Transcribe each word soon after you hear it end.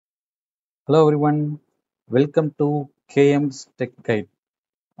Hello everyone, welcome to KM's Tech Guide.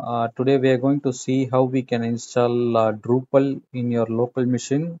 Today we are going to see how we can install Drupal in your local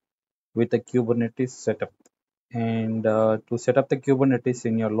machine with a Kubernetes setup. And to set up the Kubernetes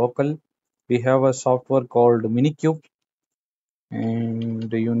in your local, we have a software called Minikube,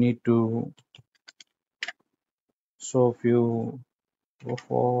 and you need to. So if you go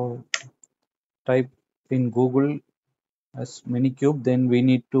for type in Google as Minikube, then we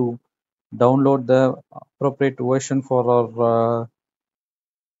need to download the appropriate version for our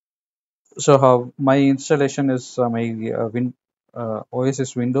So how my installation is my OS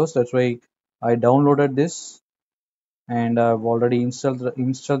is Windows. That's why I downloaded this and I've already installed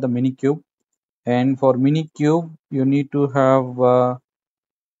the Minikube. And for Minikube, you need to have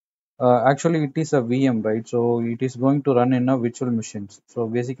actually it is a VM, right? So it is going to run in a virtual machines. So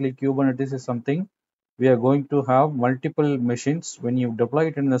basically, Kubernetes is something we are going to have multiple machines. When you deploy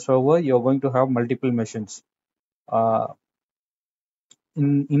it in the server, you're going to have multiple machines. Uh,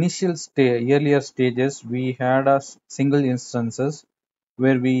 in earlier stages, we had a single instances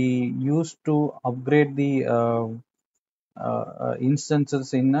where we used to upgrade the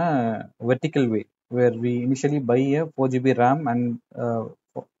instances in a vertical way, where we initially buy a 4 GB RAM and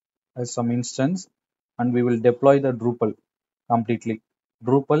as some instance, and we will deploy the Drupal completely.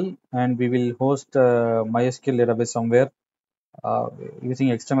 Drupal, and we will host MySQL database somewhere uh, using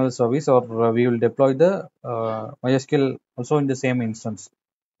external service, or we will deploy the MySQL also in the same instance.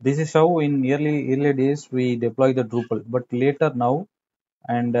 This is how in early days we deploy the Drupal. But later now,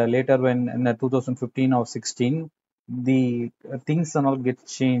 and later when in 2015 or 16, the things and all get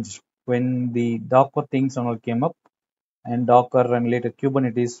changed when the Docker things and all came up, and Docker and later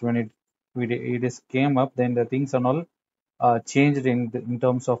Kubernetes when it is came up, then the things and all changed in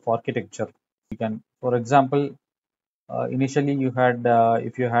terms of architecture. You can, for example, initially you had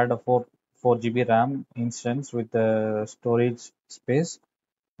if you had a 4 GB RAM instance with storage space,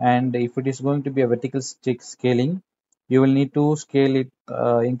 and if it is going to be a vertical stick scaling, you will need to scale it,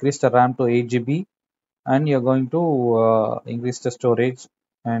 increase the RAM to 8 GB, and you're going to increase the storage,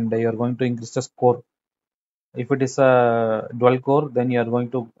 and you're going to increase the core. If it is a dual core, then you are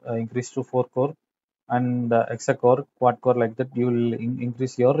going to increase to 4 core, and hexa core, quad core, like that. You will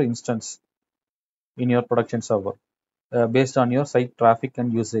increase your instance in your production server based on your site traffic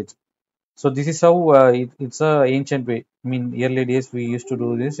and usage. So this is how it's a ancient way. I mean, early days we used to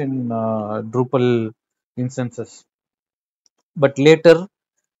do this in Drupal instances, but later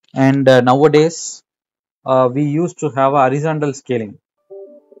and nowadays we used to have a horizontal scaling.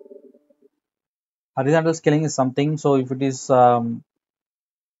 Horizontal scaling is something. So if it is uh,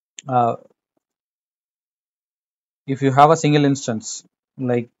 if you have a single instance,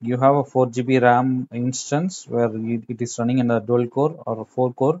 like you have a 4 GB RAM instance where it is running in a dual core or a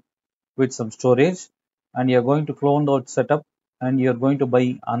 4 core with some storage, and you're going to clone that setup, and you're going to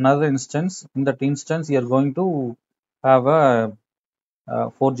buy another instance. In that instance, you're going to have a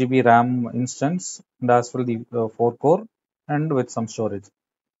 4 GB RAM instance, and as well the 4 core and with some storage.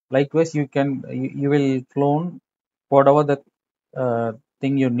 Likewise, you will clone whatever the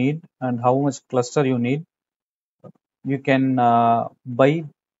thing you need and how much cluster you need. You can buy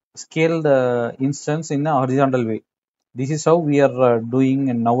scale the instance in a horizontal way. This is how we are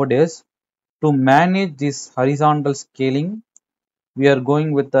doing nowadays. To manage this horizontal scaling, we are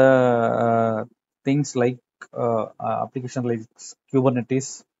going with the things like application like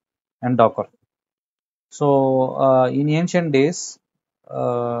Kubernetes and Docker. So in ancient days,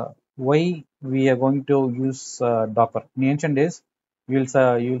 why we are going to use Docker? In ancient days, you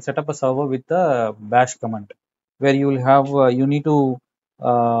will set up a server with the bash command, where you will have you need to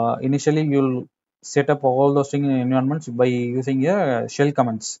initially you'll set up all those things in environments by using a shell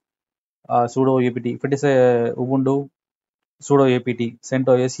commands, sudo apt. If it is a Ubuntu, sudo apt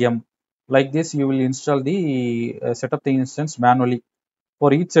centos yum. Like this, you will install the set up the instance manually.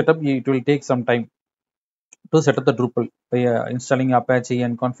 For each setup, it will take some time to set up the Drupal by installing Apache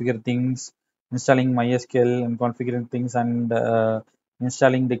and configure things, installing MySQL and configuring things, and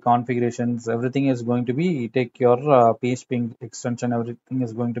installing the configurations. Everything is going to be take your PHP extension. Everything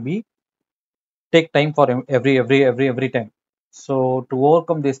is going to be take time for every time. So to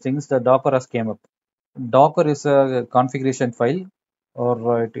overcome these things, the Docker has came up. Docker is a configuration file,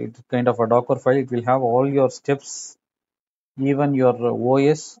 or it's kind of a Docker file. It will have all your steps, even your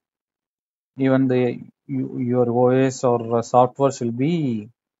OS, even your OS or software will be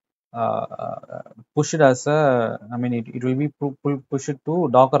pushed as a, I mean, it will be pushed to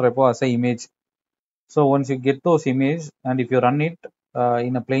Docker repo as a image. So once you get those image, and if you run it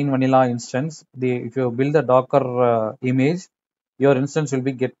in a plain vanilla instance, if you build the Docker image, your instance will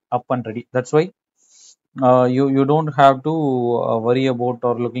be get up and ready. That's why you don't have to worry about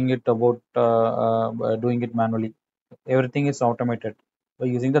or looking it about doing it manually. Everything is automated by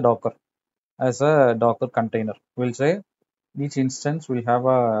using the Docker as a Docker container. We'll say each instance will have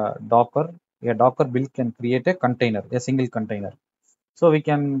a Docker. A Docker build can create a container, a single container. So we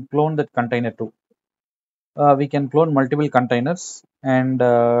can clone that container too. We can clone multiple containers, and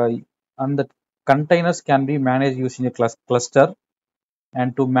the containers can be managed using a cluster.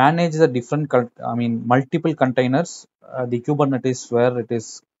 And to manage the different, I mean, multiple containers, the Kubernetes where it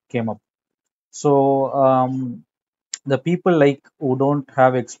is came up. So the people like who don't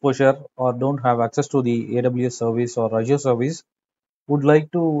have exposure or don't have access to the AWS service or Azure service would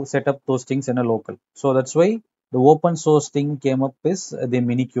like to set up those things in a local. So that's why the open source thing came up is the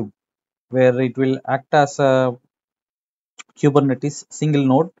Minikube, where it will act as a Kubernetes single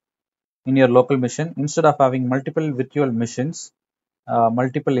node in your local machine. Instead of having multiple virtual machines,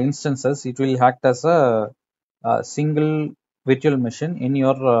 multiple instances, it will act as a single virtual machine in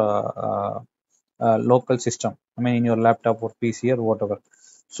your local system. I mean, in your laptop or PC or whatever.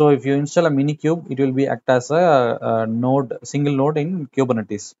 So if you install a Minikube, it will be act as a node, single node in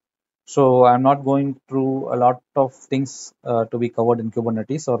Kubernetes. So I'm not going through a lot of things to be covered in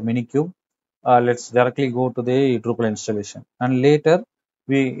Kubernetes or Minikube. Let's directly go to the Drupal installation, and later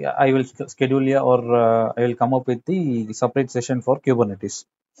I will schedule or I will come up with the separate session for Kubernetes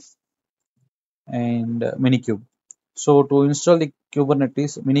and Minikube. So to install the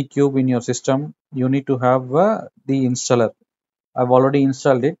Kubernetes Minikube in your system, you need to have the installer. I've already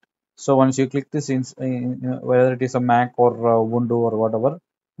installed it. So once you click this, whether it is a Mac or Ubuntu or whatever,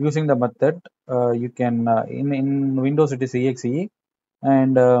 using the method, you can in Windows it is exe,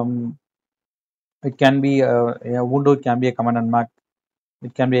 and it can be Ubuntu, it can be a command, and Mac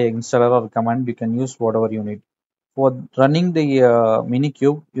it can be an installer or command. You can use whatever you need. For running the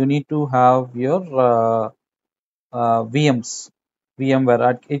Minikube, you need to have your VMs,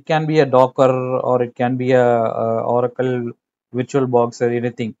 VMware. It can be a Docker or it can be a Oracle VirtualBox or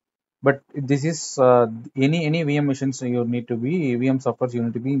anything. But this is any VM machines you need to be VM software you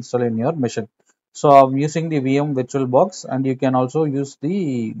need to be installed in your machine. So I'm using the VM VirtualBox, and you can also use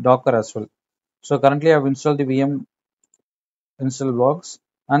the Docker as well. So currently I've installed the VM install box,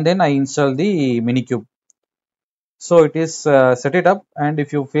 and then I install the Minikube. So it is set it up, and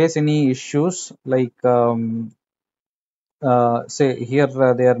if you face any issues like say here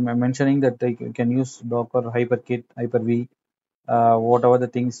they are mentioning that they can use Docker, Hyperkit, Hyper-V, whatever the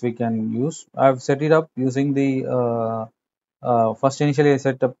things we can use. I've set it up using the first initially I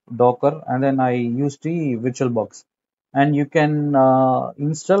set up Docker, and then I use the VirtualBox. And you can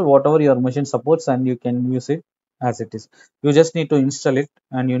install whatever your machine supports, and you can use it as it is. You just need to install it,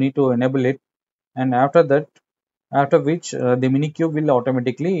 and you need to enable it, and after that, after which the Minikube will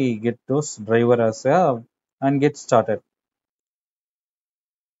automatically get those driver as a and get started.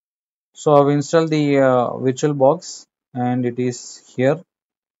 So I've installed the VirtualBox, and it is here,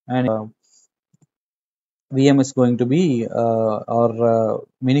 and VM is going to be or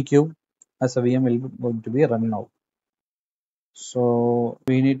Minikube as a VM will be going to be run now. So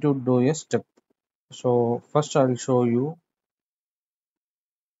we need to do a step. So first I will show you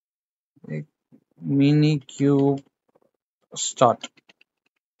a Minikube start.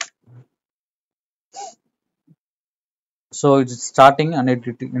 So it's starting and it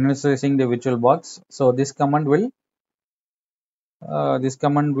initializing the VirtualBox. So this command will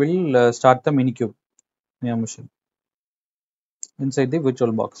start the Minikube machine inside the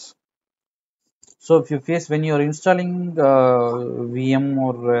VirtualBox. So if you face when you are installing VM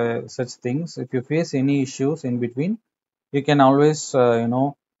or such things, if you face any issues in between, you can always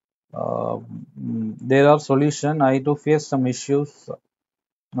there are solution. I do face some issues.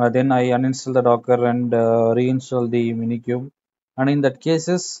 Then I uninstall the Docker and reinstall the Minikube. And in that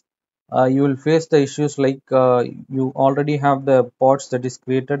cases, you will face the issues like you already have the pods that is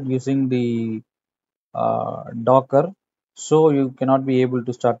created using the Docker, so you cannot be able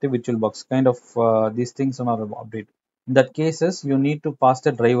to start the VirtualBox. Kind of these things are not update. In that cases, you need to pass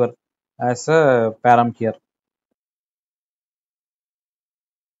the driver as a param here.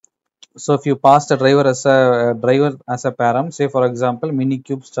 So if you pass the driver as a param, say for example,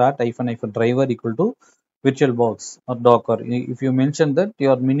 Minikube start hyphen driver equal to VirtualBox or Docker. If you mention that,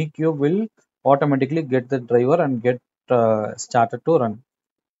 your Minikube will automatically get the driver and get started to run.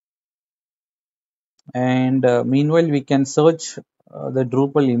 And meanwhile, we can search the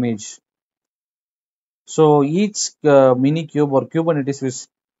Drupal image. So each Minikube or Kubernetes which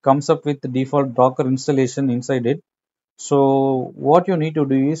comes up with the default Docker installation inside it. So what you need to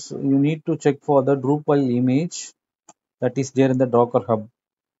do is you need to check for the Drupal image that is there in the Docker Hub.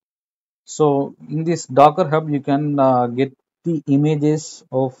 So in this Docker Hub, you can get the images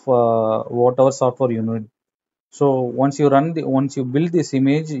of whatever software you need. So once you build this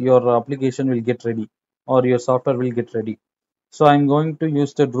image, your application will get ready or your software will get ready. So I'm going to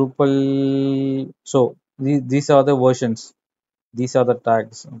use the Drupal. So these are the versions. These are the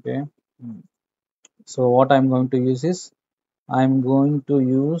tags. Okay. So what I'm going to use is I'm going to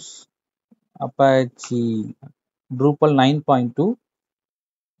use Apache Drupal 9.2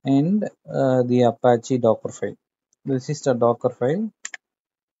 and the Apache Docker file. This is the Docker file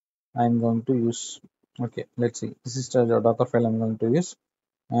I'm going to use. Okay, let's see. This is the Docker file I'm going to use,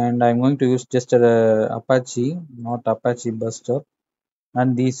 and I'm going to use just Apache, not Apache Buster.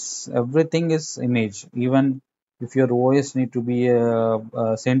 And this everything is image. Even if your OS need to be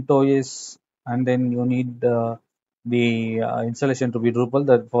CentOS, and then you need the installation to be Drupal.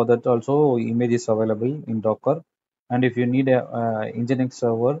 That for that also image is available in Docker. And if you need a Nginx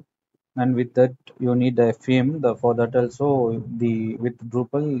server, and with that you need a FEM, for that also the with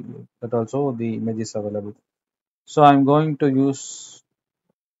Drupal that also the image is available. So I'm going to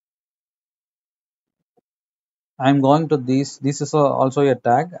this is also a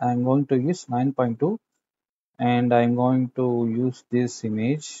tag. I'm going to use 9.2 and I'm going to use this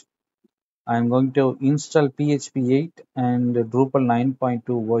image. I'm going to install PHP 8 and Drupal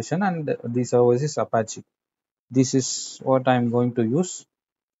 9.2 version, and the service is Apache. This is what I'm going to use.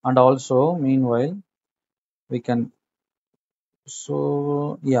 And also meanwhile we can,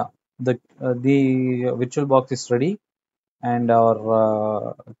 so yeah, the virtual box is ready and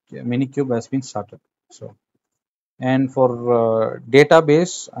our Minikube has been started. So and for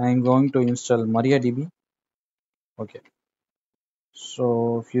database I'm going to install MariaDB. Okay,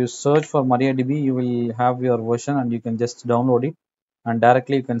 so if you search for MariaDB you will have your version and you can just download it and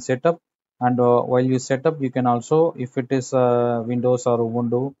directly you can set up. And while you set up you can also, if it is Windows or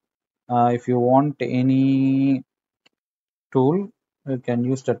Ubuntu, if you want any tool you can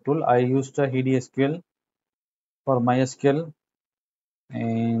use that tool. I used EDSQL for MySQL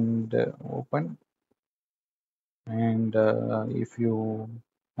and open, and if you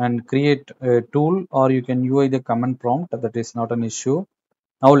and create a tool, or you can UI the command prompt, that is not an issue.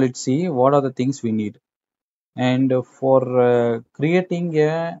 Now let's see what are the things we need. And for creating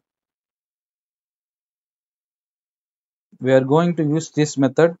a, we are going to use this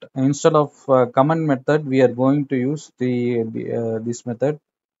method instead of command method. We are going to use this method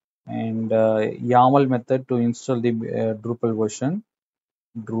and YAML method to install the Drupal version.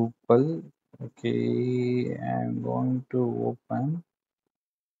 Drupal. Okay, I'm going to open.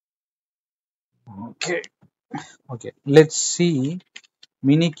 Okay, okay. Let's see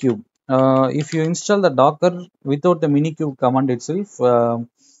Minikube. If you install the Docker without the Minikube command itself,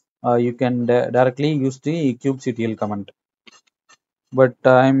 you can directly use the kubectl command. But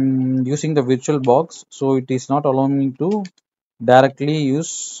I'm using the virtual box, so it is not allowing me to directly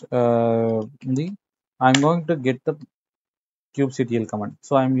use the. I'm going to get the kubectl command.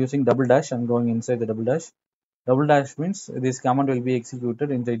 So I'm using double dash. I'm going inside the double dash. Double dash means this command will be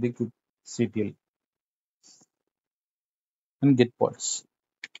executed inside the kubectl and get pods.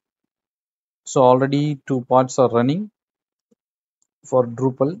 So already two pods are running for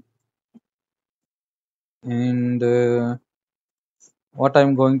Drupal, and what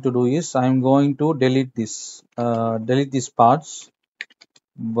I'm going to do is I'm going to delete these parts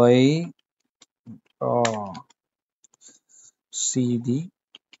by uh, cd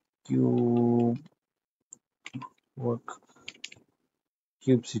cube work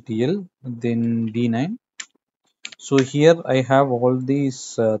kubectl then d9. So here I have all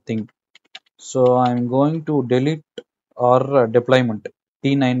these thing. So I'm going to delete our deployment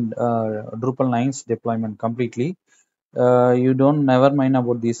d9 Drupal 9's deployment completely. You don't never mind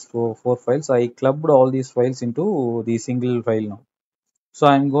about these four files. I clubbed all these files into the single file now. So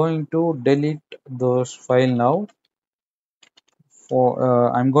I'm going to delete those file now.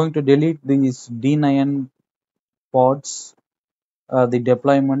 For I'm going to delete these D9 pods, the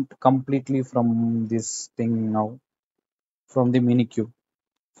deployment completely from this thing now, from the Minikube.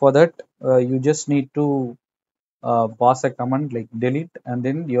 For that, you just need to pass a command like delete and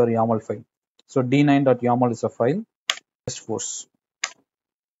then your YAML file. So d9.yaml is a file. Just force.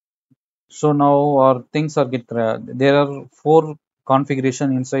 So now our things are there are four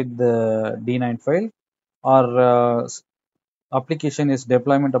configuration inside the D9 file. Our application is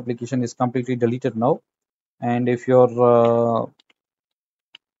deployment application is completely deleted now. And if you're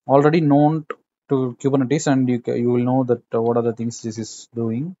already known to Kubernetes, and you will know that what are the things this is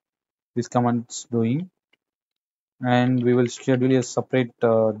doing, this command's doing, and we will schedule a separate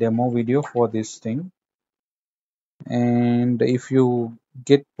demo video for this thing. And if you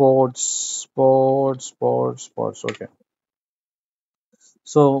get pods, okay.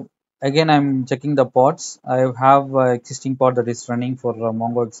 So again, I'm checking the pods. I have existing pod that is running for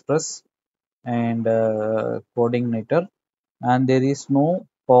Mongo Express and coordinator, and there is no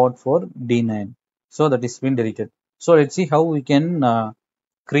pod for D9, so that is been deleted. So let's see how we can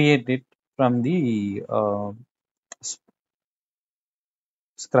create it from the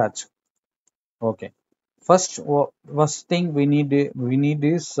scratch. Okay, first thing we need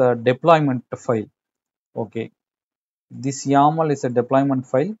is deployment file. Okay, this YAML is a deployment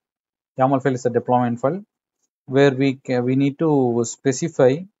file. YAML file is a deployment file where we need to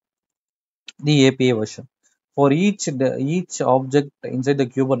specify the API version. For each object inside the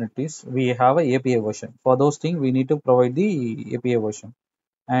Kubernetes, we have a API version. For those things, we need to provide the API version.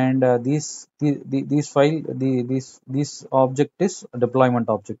 And this file, this object is a deployment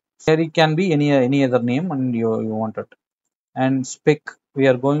object. Here it can be any other name, and you want it. And spec, we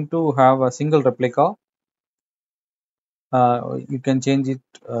are going to have a single replica. You can change it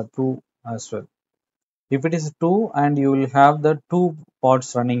to as well. If it is 2, and you will have the 2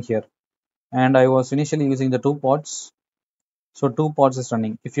 pods running here. And I was initially using the 2 pods, so 2 pods is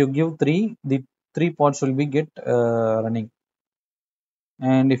running. If you give 3, the 3 pods will be get running.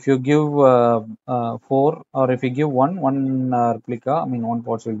 And if you give 4, or if you give one replica, I mean 1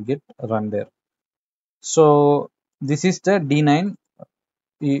 pods will get run there. So this is the D9.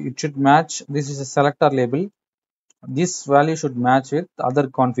 It should match. This is a selector label. This value should match with other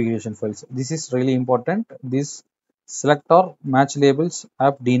configuration files. This is really important. This selector match labels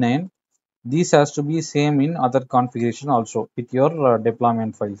have D9. This has to be same in other configuration also with your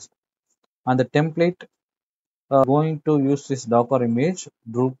deployment files. And the template, going to use this Docker image,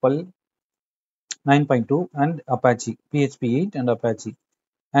 Drupal 9.2 and Apache, PHP 8 and Apache.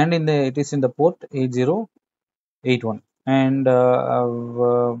 And it is in the port 8081. And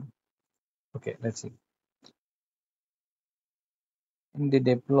okay, let's see. In the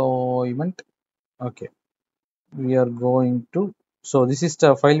deployment, okay, we are going to, so this is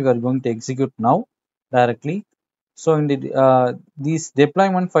the file we are going to execute now directly. So in the these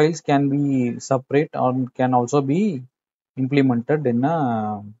deployment files can be separate or can also be implemented in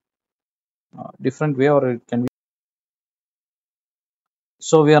a different way, or it can be.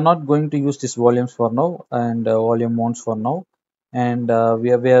 So we are not going to use these volumes for now, and volume mounts for now, and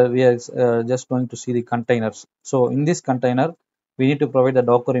we are just going to see the containers. So in this container, we need to provide the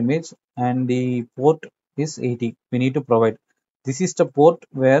Docker image, and the port is 80. We need to provide. This is the port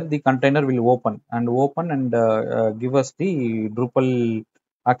where the container will open and give us the Drupal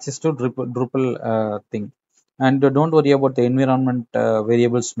access to Drupal thing. And don't worry about the environment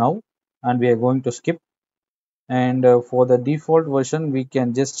variables now, and we are going to skip. And for the default version, we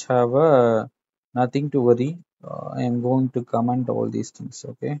can just have nothing to worry. I am going to comment all these things,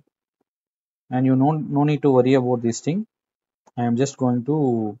 okay? And you no need to worry about this thing. I am just going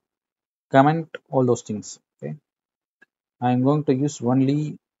to comment all those things, okay? I am going to use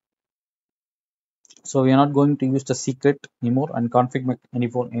only, so we are not going to use the secret anymore and config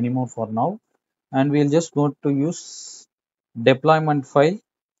anymore for now. And we'll just go to use deployment file,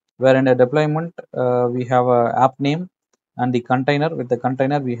 where in a deployment we have a app name, and the container, with the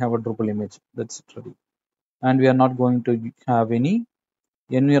container we have a Drupal image. That's it, ready. And we are not going to have any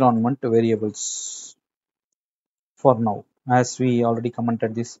environment variables for now, as we already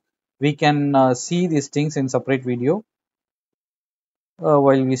commented this. We can see these things in separate video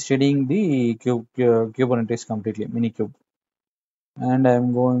while we studying the Kubernetes completely, Minikube. And I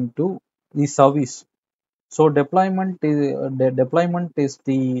am going to the service. So deployment is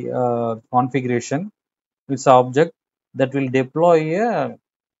the configuration. It's an object that will deploy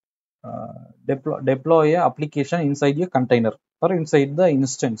a application inside a container or inside the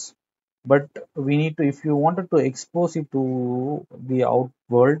instance. But we need to, if you wanted to expose it to the out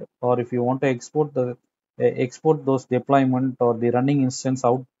world, or if you want to export those deployment or the running instance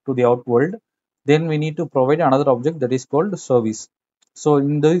out to the out world, then we need to provide another object that is called service. So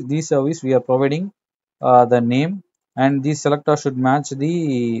in this service, we are providing the name, and this selector should match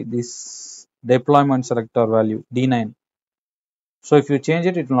this deployment selector value D9. So if you change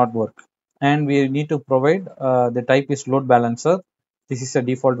it, it will not work. And we need to provide the type is load balancer. This is a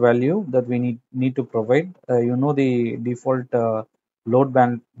default value that we need to provide. You know the default load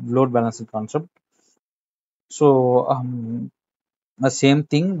balancer concept. So the same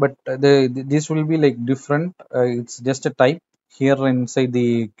thing, but this will be like different. It's just a type here inside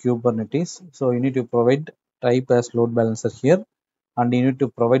the Kubernetes. So you need to provide type as load balancer here, and you need to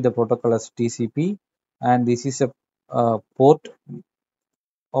provide the protocol as TCP, and this is a port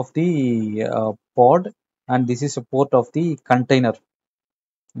of the pod, and this is a port of the container.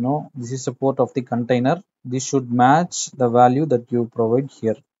 This is a port of the container. This should match the value that you provide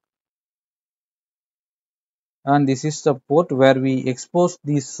here, and this is the port where we expose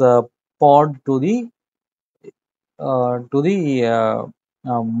this pod to the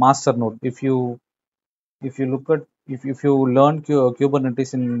master node. If you look at, if you learn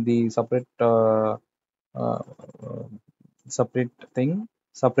Kubernetes in the uh, uh, separate thing,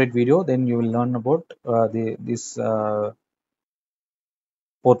 separate video, then you will learn about this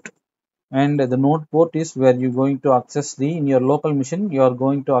port. And the node port is where you're going to access the, in your local machine you are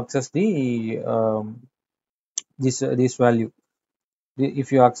going to access the this value.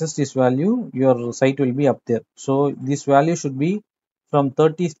 If you access this value, your site will be up there. So this value should be from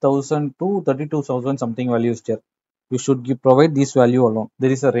 30,000 to 32,000 something values there. You should provide this value alone.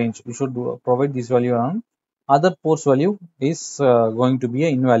 There is a range. You should provide this value alone. Other ports value is going to be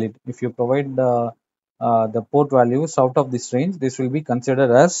invalid. If you provide the port values out of this range, this will be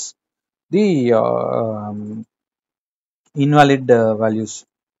considered as the invalid values.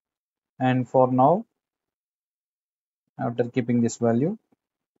 And for now, after keeping this value,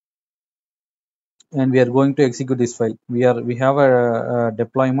 and we are going to execute this file, we have a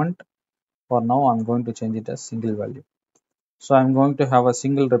deployment. For now, I'm going to change it as single value. So I'm going to have a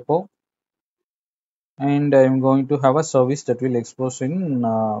single repo, and I'm going to have a service that will expose in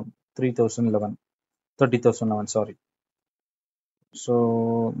 3011, 30,011, sorry.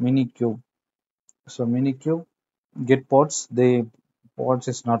 So Minikube. So Minikube get pods. The pods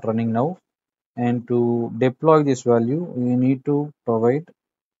is not running now, and to deploy this value, you need to provide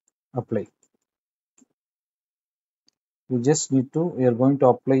apply. You just need to, we are going to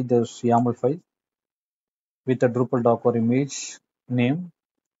apply this YAML file with a Drupal Docker image name.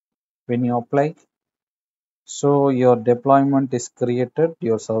 When you apply, so your deployment is created,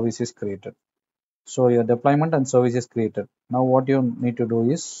 your service is created. So your deployment and service is created. Now what you need to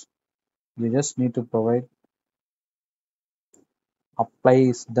do is, you just need to provide apply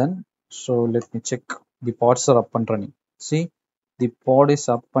is done. So let me check, the pods are up and running. See, the pod is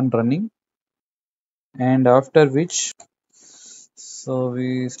up and running, and after which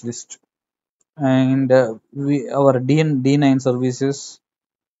service list, and our D9 services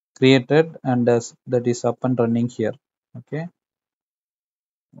created, and that is up and running here. Okay,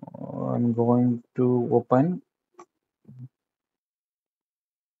 I'm going to open.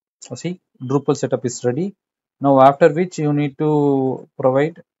 See, Drupal setup is ready. Now after which you need to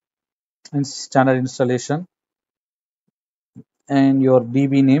provide standard installation and your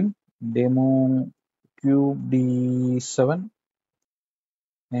DB name, demo cube d7,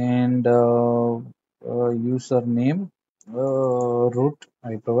 and username, root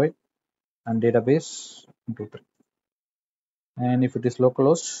I provide, and database Drupal. And if it is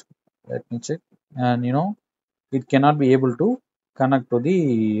localhost, let me check. And it cannot be able to connect to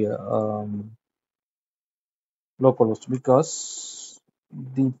the localhost, because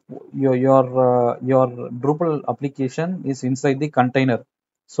the your Drupal application is inside the container.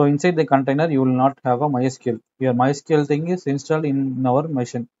 So inside the container you will not have a MySQL. Your MySQL thing is installed in our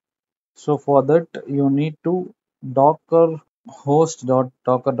machine. So for that you need to docker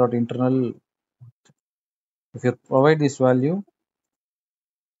host.docker.internal. If you provide this value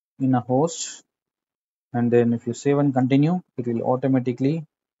in a host, and then if you save and continue, it will automatically,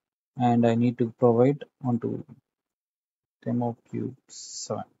 and I need to provide onto demo cube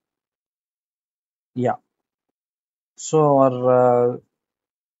 7. Yeah, so our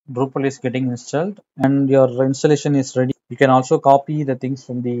Drupal is getting installed and your installation is ready. You can also copy the things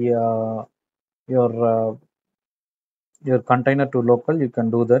from the your uh, your container to local. You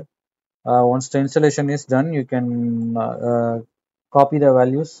can do that. Once the installation is done, you can copy the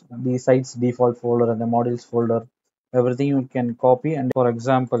values, the site's default folder and the modules folder. Everything you can copy. And for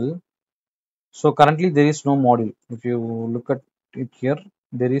example, so currently there is no module. If you look at it here,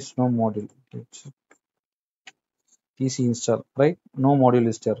 there is no module. It's PC install, right? No module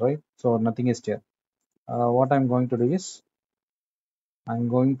is there, right? So nothing is there. What I'm going to do is, I'm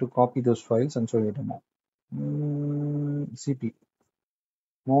going to copy those files and show you demo. CP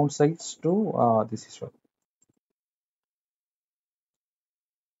mount sites to this is what.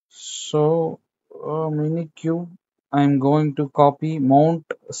 So Minikube, I'm going to copy mount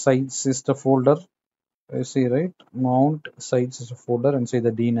sites is the folder. I see, right? Mount sites is a folder, and say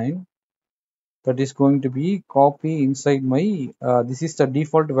the D9. That is going to be copy inside my. This is the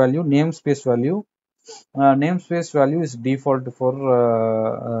default value, namespace value. Namespace value is default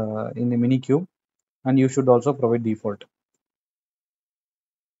for in the Minikube, and you should also provide default.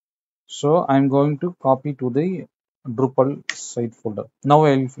 So I'm going to copy to the Drupal site folder. Now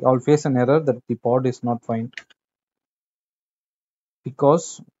I'll face an error that the pod is not found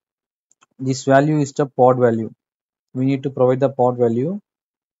because this value is the pod value. We need to provide the pod value.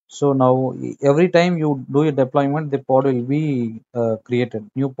 So now every time you do a deployment, the pod will be created.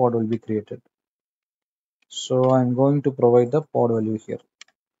 New pod will be created. So I'm going to provide the pod value here.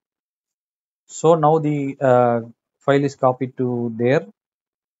 So now the file is copied to there.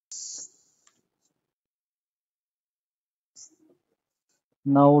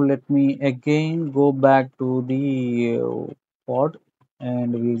 Now let me again go back to the pod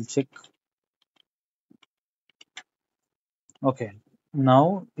and we'll check. Okay.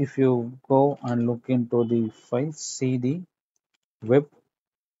 Now if you go and look into the file, see the web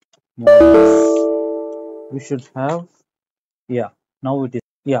modules. We should have, yeah, now it is,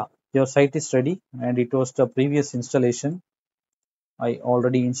 yeah, your site is ready and it was the previous installation. I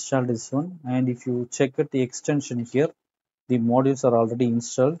already installed this one, and if you check at the extension here, the modules are already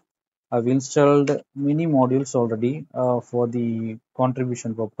installed. I've installed many modules already for the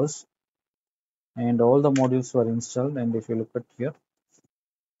contribution purpose, and all the modules were installed. And if you look at here,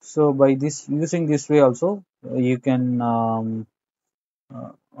 so by this using this way also, you can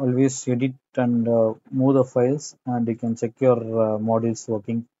always edit and move the files, and you can check your modules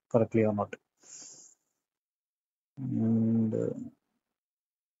working correctly or not. And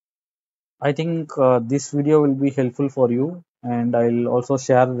I think this video will be helpful for you, and I'll also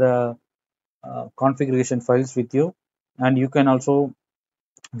share the configuration files with you. And you can also,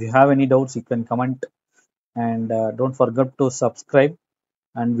 if you have any doubts, you can comment, and don't forget to subscribe,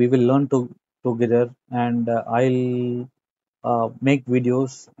 and we will learn together. And I'll make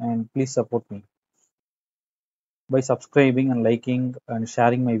videos, and please support me by subscribing and liking and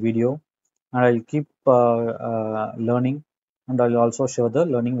sharing my video. And I'll keep learning, and I'll also share the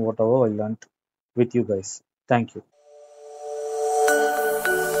learning whatever I learned with you guys. Thank you.